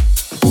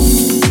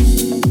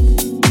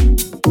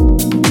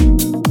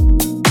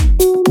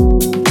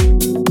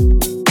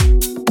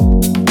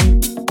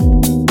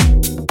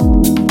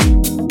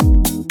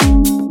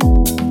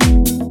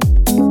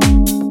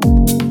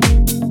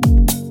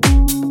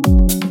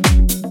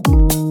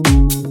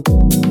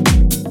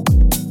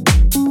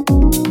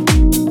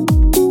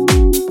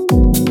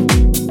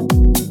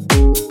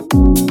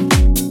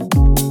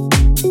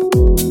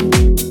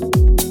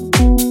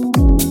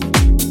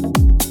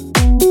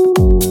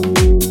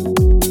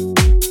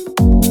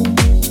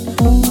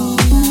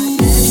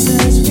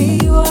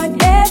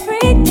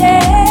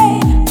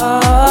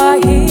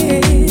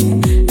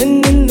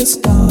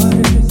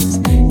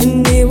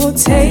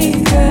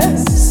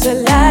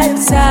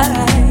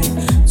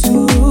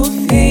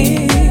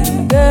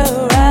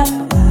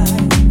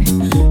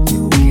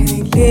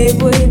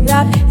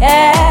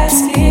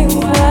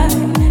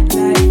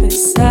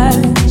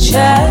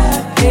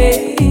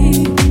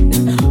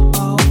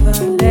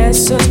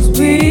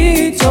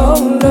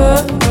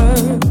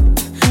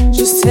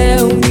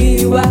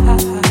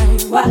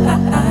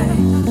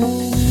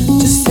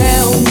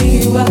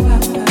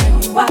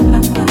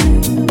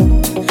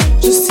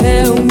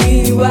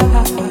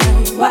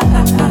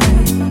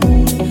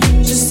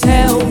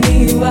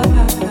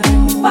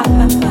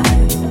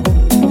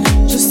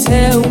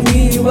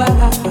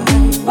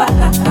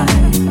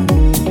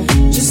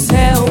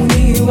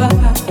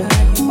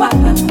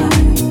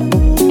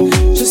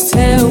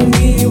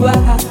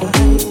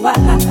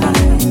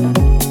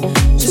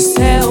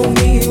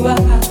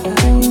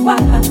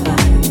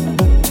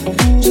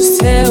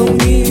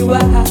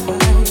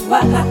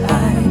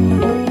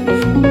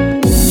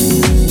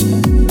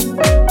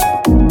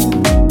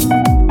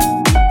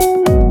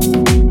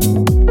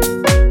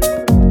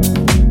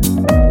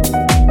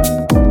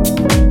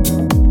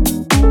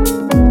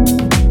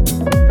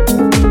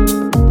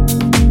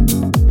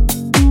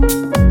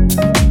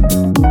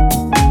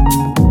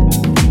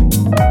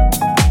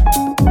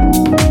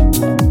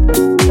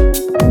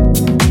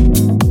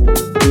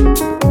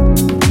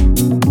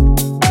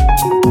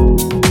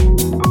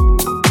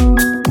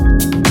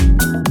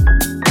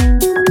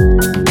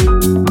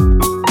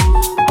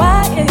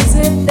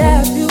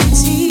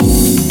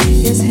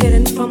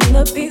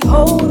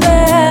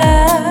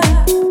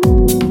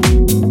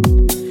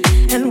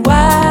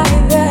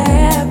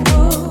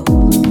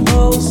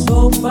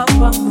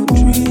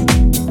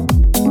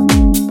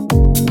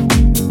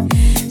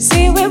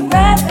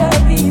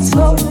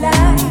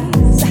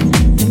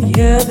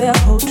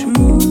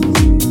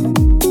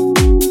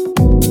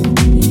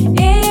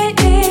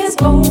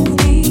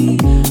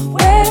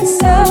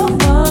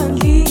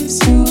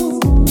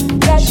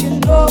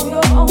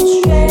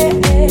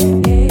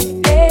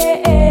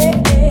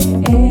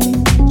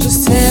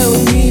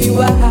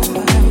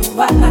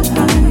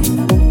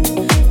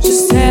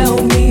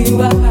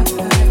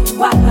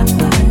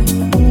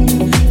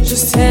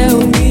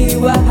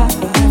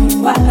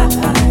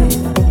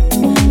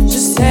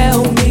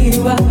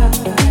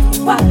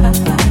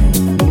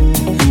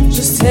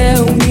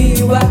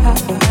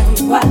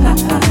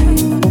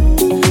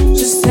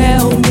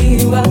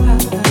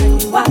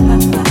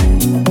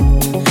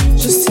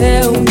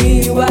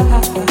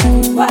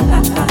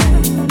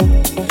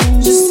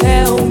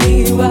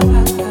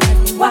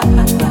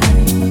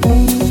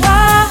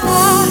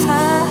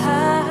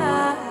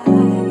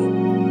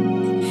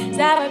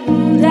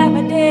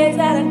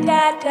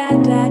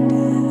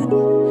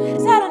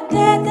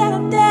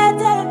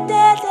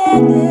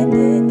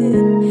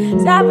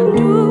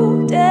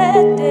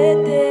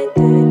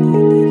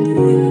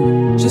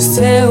 Just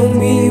tell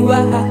me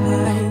why.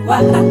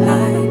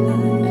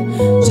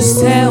 Just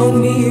tell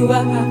me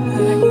why.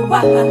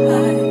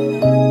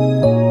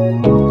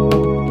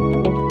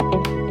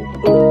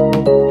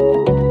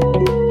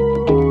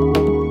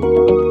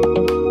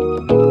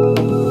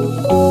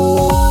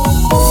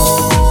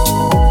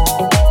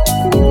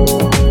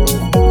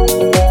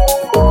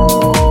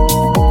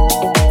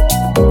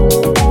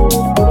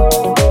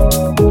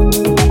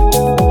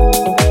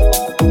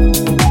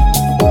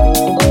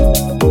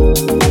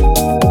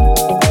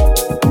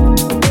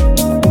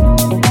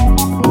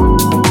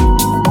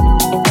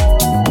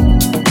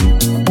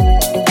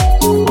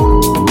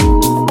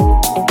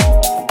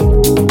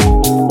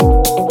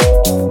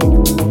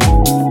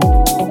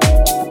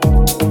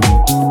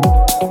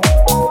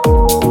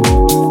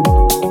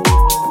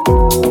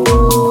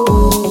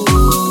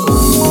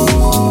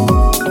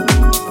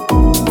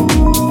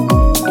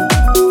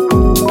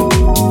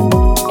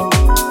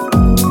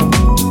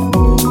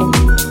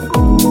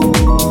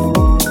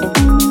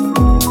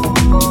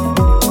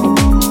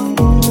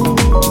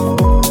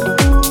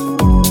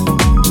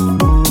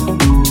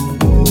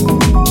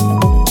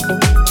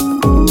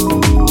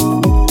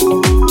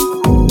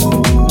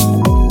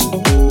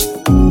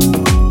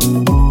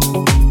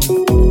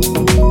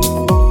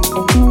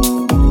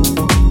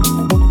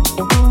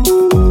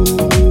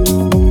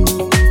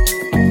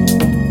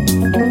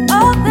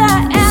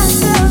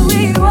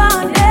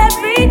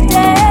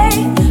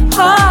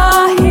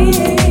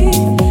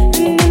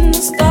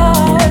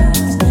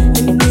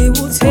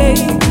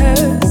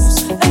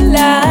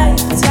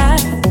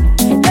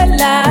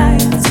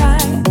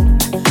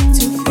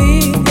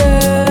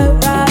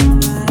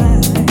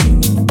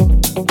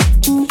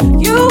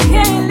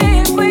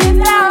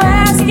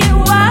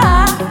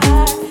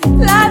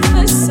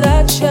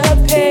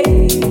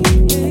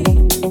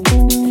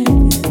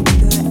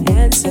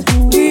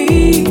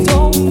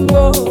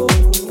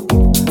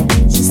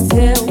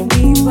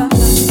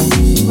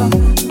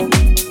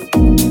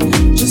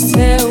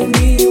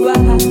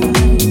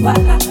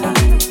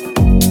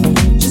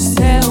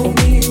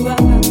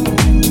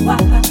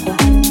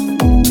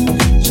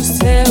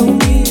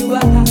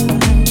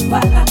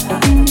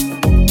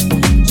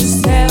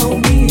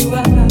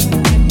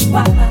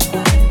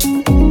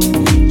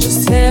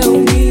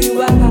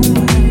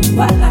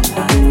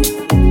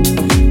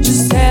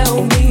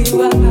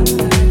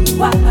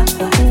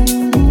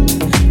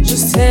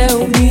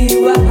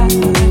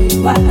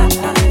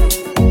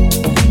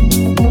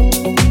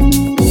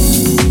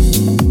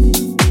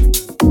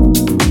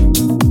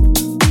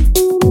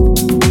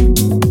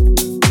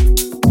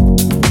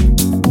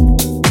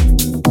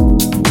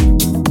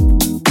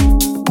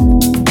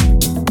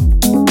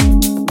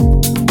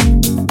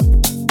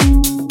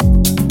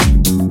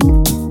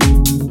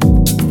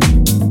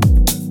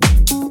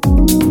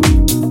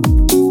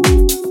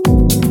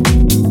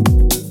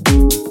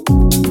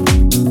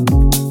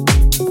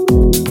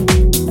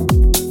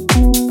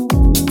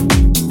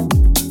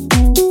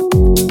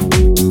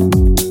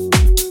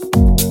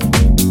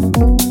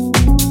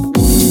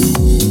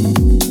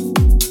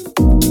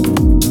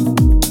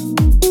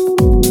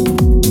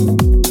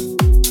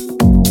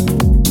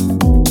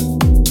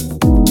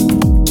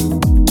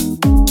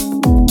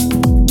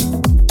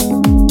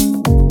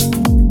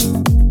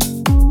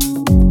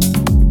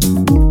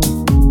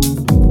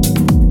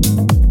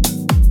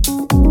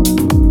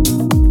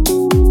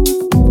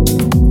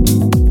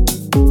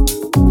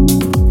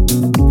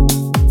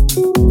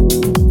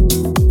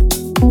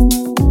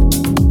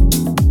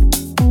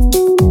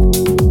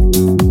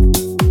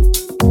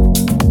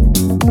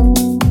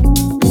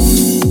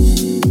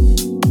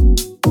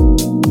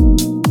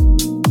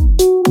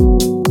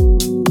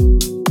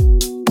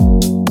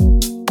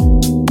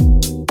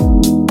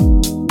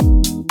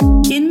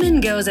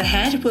 Goes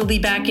Ahead will be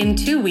back in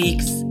 2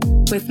 weeks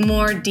with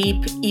more deep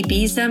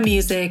Ibiza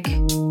music.